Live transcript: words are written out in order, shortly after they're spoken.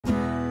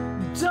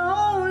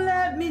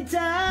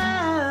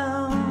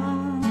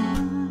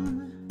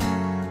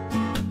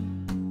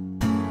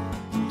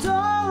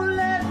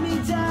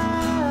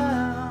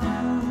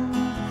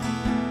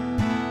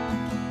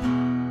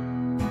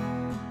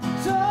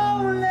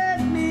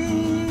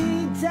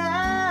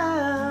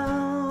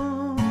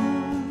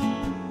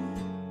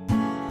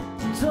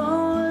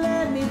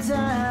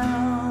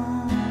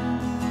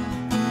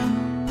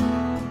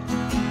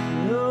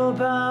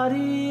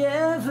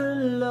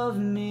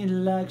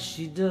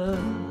she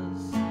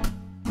does.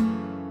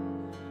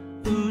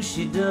 Ooh,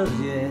 she does,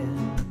 yeah.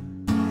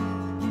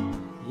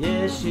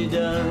 Yeah, she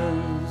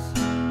does.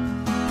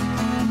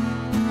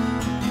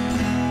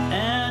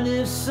 And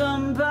if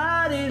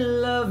somebody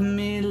loved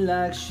me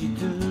like she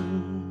do,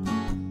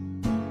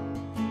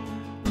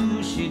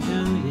 ooh, she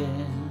do,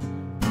 yeah.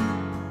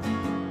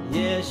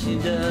 Yeah, she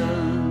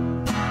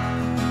does.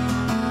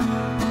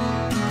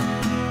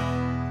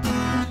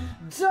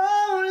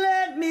 Don't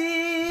let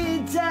me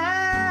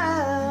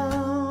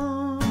down.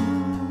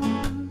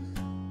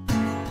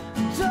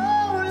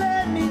 Don't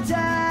let me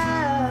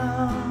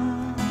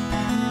down.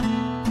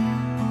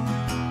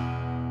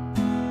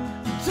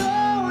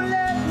 Don't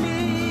let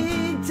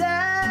me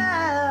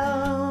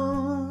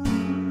down.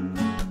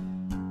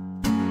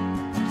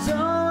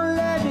 Don't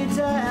let me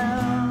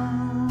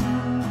down.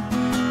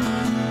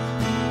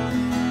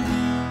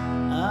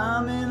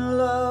 I'm in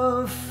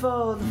love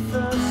for the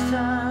first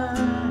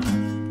time.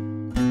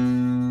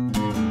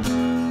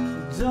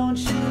 Don't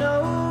you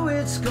know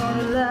it's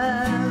gonna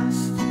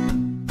last?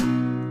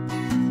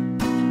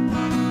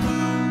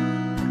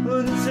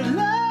 But it's a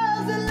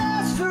love that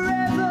lasts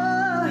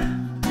forever.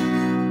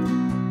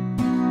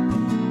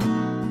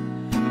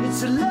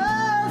 It's a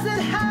love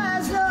that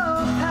has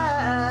no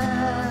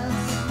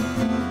past.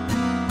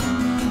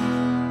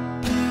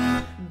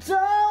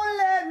 Don't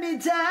let me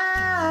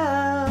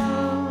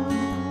down.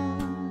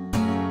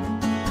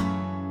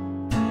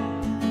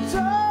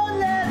 Don't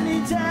let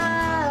me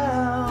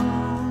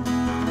down.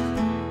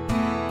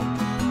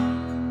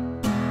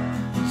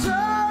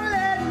 Don't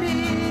let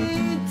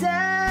me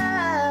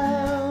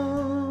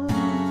down.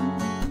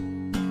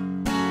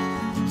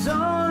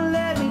 Don't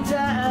let me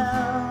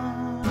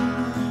down.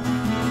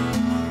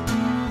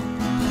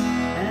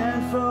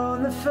 And for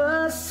the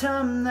first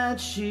time that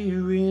she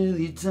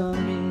really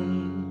done me,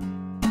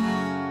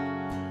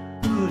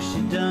 ooh,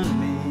 she done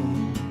me.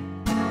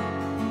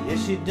 Yeah,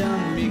 she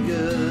done me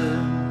good.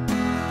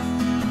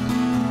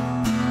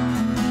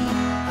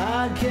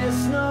 I guess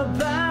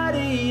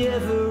nobody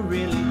ever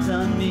really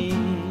done me.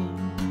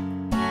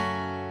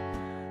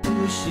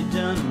 Ooh, she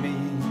done me.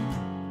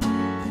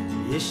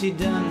 Yeah, she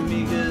done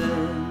me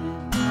good.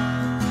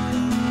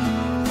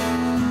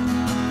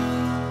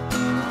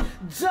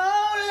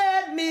 Don't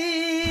let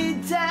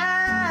me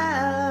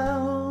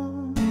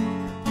down.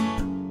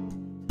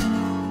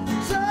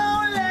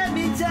 Don't let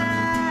me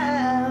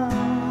down.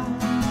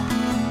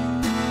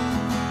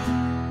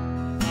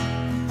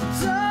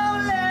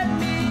 Don't let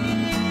me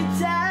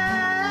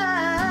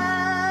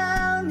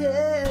down,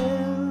 yeah.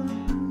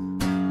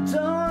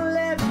 Don't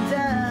let me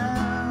down.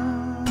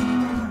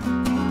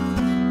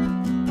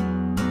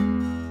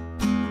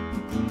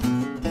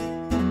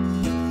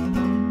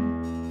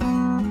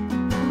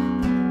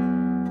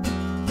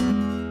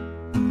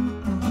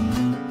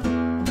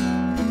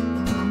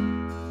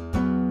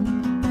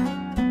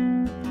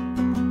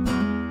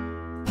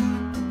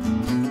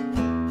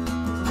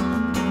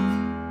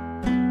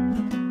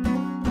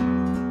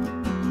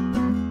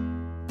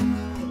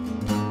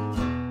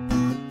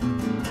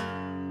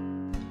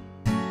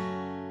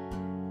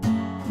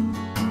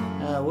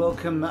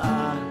 Welcome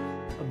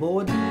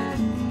aboard,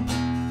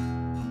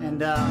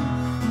 and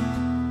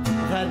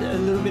I've had a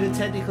little bit of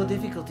technical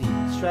difficulty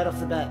straight off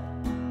the bat.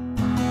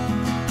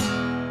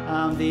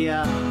 The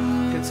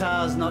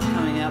guitar's not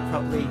coming out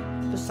properly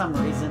for some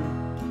reason,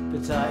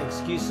 but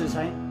excuses,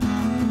 hey?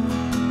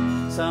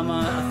 So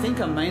I think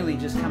I'm mainly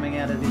just coming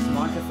out of this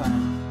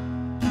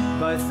microphone,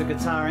 both the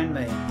guitar and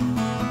me.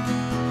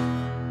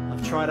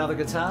 I've tried other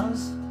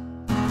guitars.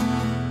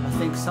 I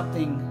think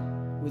something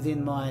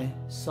within my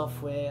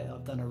software,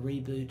 I've done a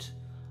reboot,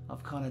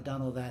 I've kind of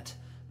done all that.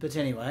 But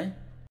anyway,